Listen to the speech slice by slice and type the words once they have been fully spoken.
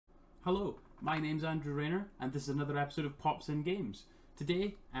Hello, my name's Andrew Rayner and this is another episode of Pops in Games.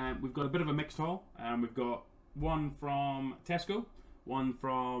 Today we've got a bit of a mixed haul. We've got one from Tesco, one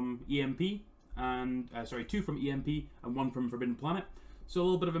from EMP, and two from EMP and one from Forbidden Planet. So a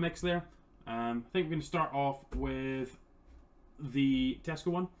little bit of a mix there. I think we're going to start off with the Tesco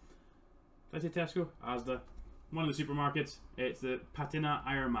one. Did I say Tesco? Asda. One of the supermarkets. It's the Patina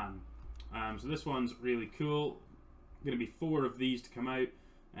Iron Man. So this one's really cool. Going to be 4 of these to come out.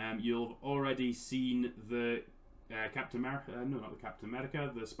 You'll have already seen the Captain America, no, not the Captain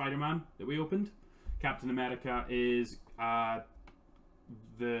America, the Spider-Man that we opened. Captain America is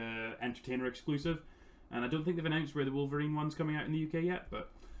the Entertainer exclusive, and I don't think they've announced where the Wolverine one's coming out in the UK yet, but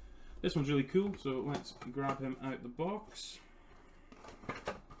this one's really cool, so let's grab him out the box.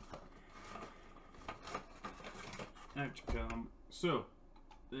 Out you come. So,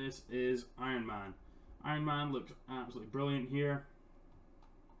 this is Iron Man. Iron Man looks absolutely brilliant here.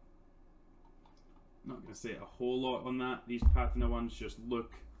 Not going to say a whole lot on that. These Patina ones just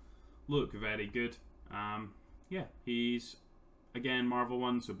look very good. Yeah, he's again Marvel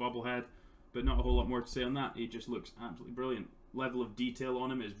one, so bobblehead, but not a whole lot more to say on that. He just looks absolutely brilliant. Level of detail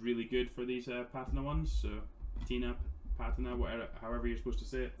on him is really good for these Patina ones. So Patina, whatever, however you're supposed to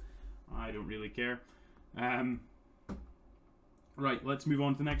say it. I don't really care. Right, let's move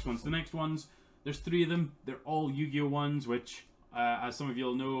on to the next ones. The next ones, there's 3 of them. They're all Yu-Gi-Oh ones, which, as some of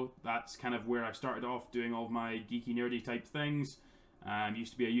you'll know, that's kind of where I started off doing all of my geeky, nerdy type things.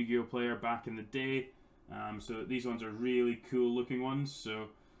 Used to be a Yu-Gi-Oh player back in the day. So these ones are really cool looking ones. So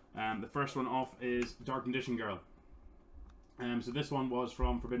the first one off is Dark Magician Girl. So this one was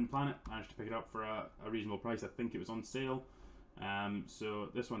from Forbidden Planet. I managed to pick it up for a reasonable price. I think it was on sale. So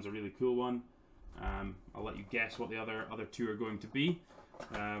this one's a really cool one. I'll let you guess what the other 2 are going to be.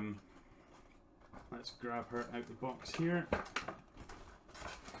 Let's grab her out the box here.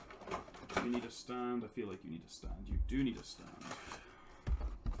 You need a stand. I feel like you need a stand. You do need a stand.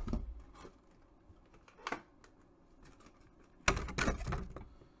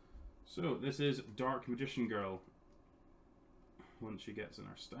 So this is Dark Magician Girl. Once she gets in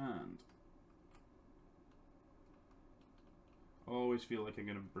her stand. Always feel like I'm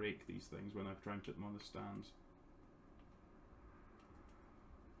going to break these things when I try and put them on the stands.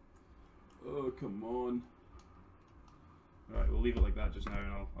 Oh, come on. Alright, we'll leave it like that just now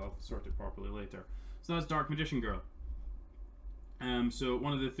and I'll sort it properly later. So that's Dark Magician Girl. So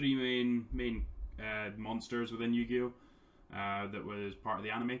one of the 3 main monsters within Yu-Gi-Oh! That was part of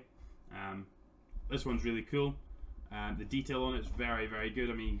the anime. This one's really cool. The detail on it is very, very good.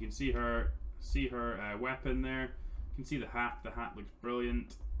 I mean, you can see her weapon there. You can see the hat. The hat looks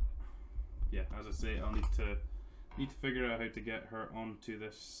brilliant. Yeah, as I say, I'll need to figure out how to get her onto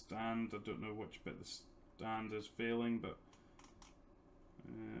this stand. I don't know which bit the stand is failing, but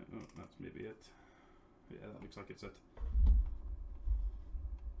oh, that's maybe it. Yeah, that looks like it's it.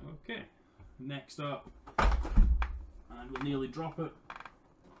 Okay, next up, and we'll nearly drop it,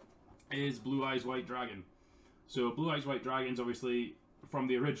 is Blue Eyes White Dragon. So Blue Eyes White Dragon's obviously from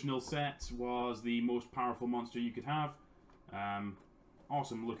the original sets was the most powerful monster you could have.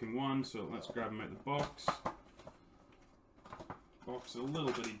 Awesome looking one, so let's grab him out of the box. Box is a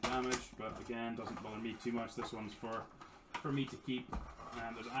little bit damaged, but again, doesn't bother me too much. This one's for me to keep.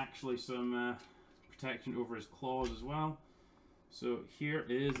 And there's actually some protection over his claws as well. So here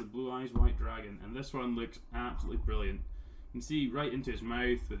is the Blue Eyes White Dragon, and this one looks absolutely brilliant. You can see right into his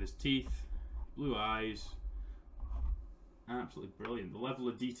mouth with his teeth, blue eyes. Absolutely brilliant. The level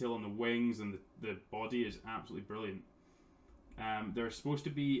of detail on the wings and the body is absolutely brilliant. There's supposed to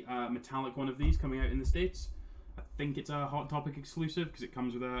be a metallic one of these coming out in the States. I think it's a Hot Topic exclusive because it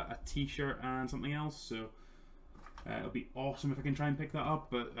comes with a t-shirt and something else. So it'll be awesome if I can try and pick that up.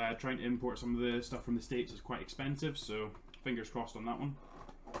 But trying to import some of the stuff from the States is quite expensive. So fingers crossed on that one.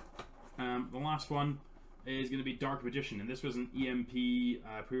 The last one is going to be Dark Magician. And this was an EMP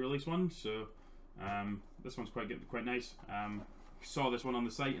pre-release one. So this one's quite good, quite nice. Saw this one on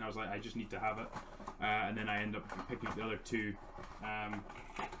the site and I was like, I just need to have it. And then I end up picking up the other 2.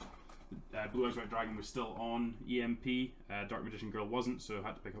 Blue Eyes White Dragon was still on EMP. Dark Magician Girl wasn't, so I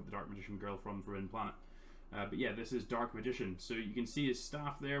had to pick up the Dark Magician Girl from Forbidden Planet. But yeah, this is Dark Magician. So you can see his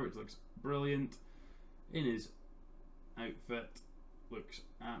staff there, which looks brilliant. In his outfit, looks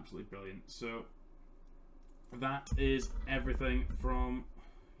absolutely brilliant. So that is everything from...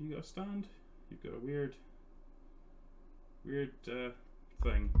 You got a stand? You've got a weird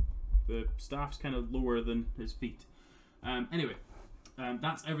thing. The staff's kind of lower than his feet. Anyway,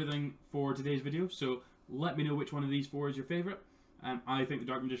 that's everything for today's video. So let me know which one of these 4 is your favourite. I think the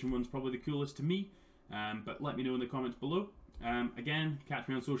Dark Magician one's probably the coolest to me. But let me know in the comments below. Again, catch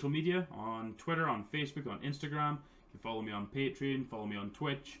me on social media, on Twitter, on Facebook, on Instagram. You can follow me on Patreon, follow me on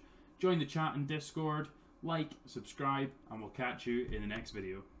Twitch. Join the chat and Discord. Like, subscribe, and we'll catch you in the next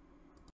video.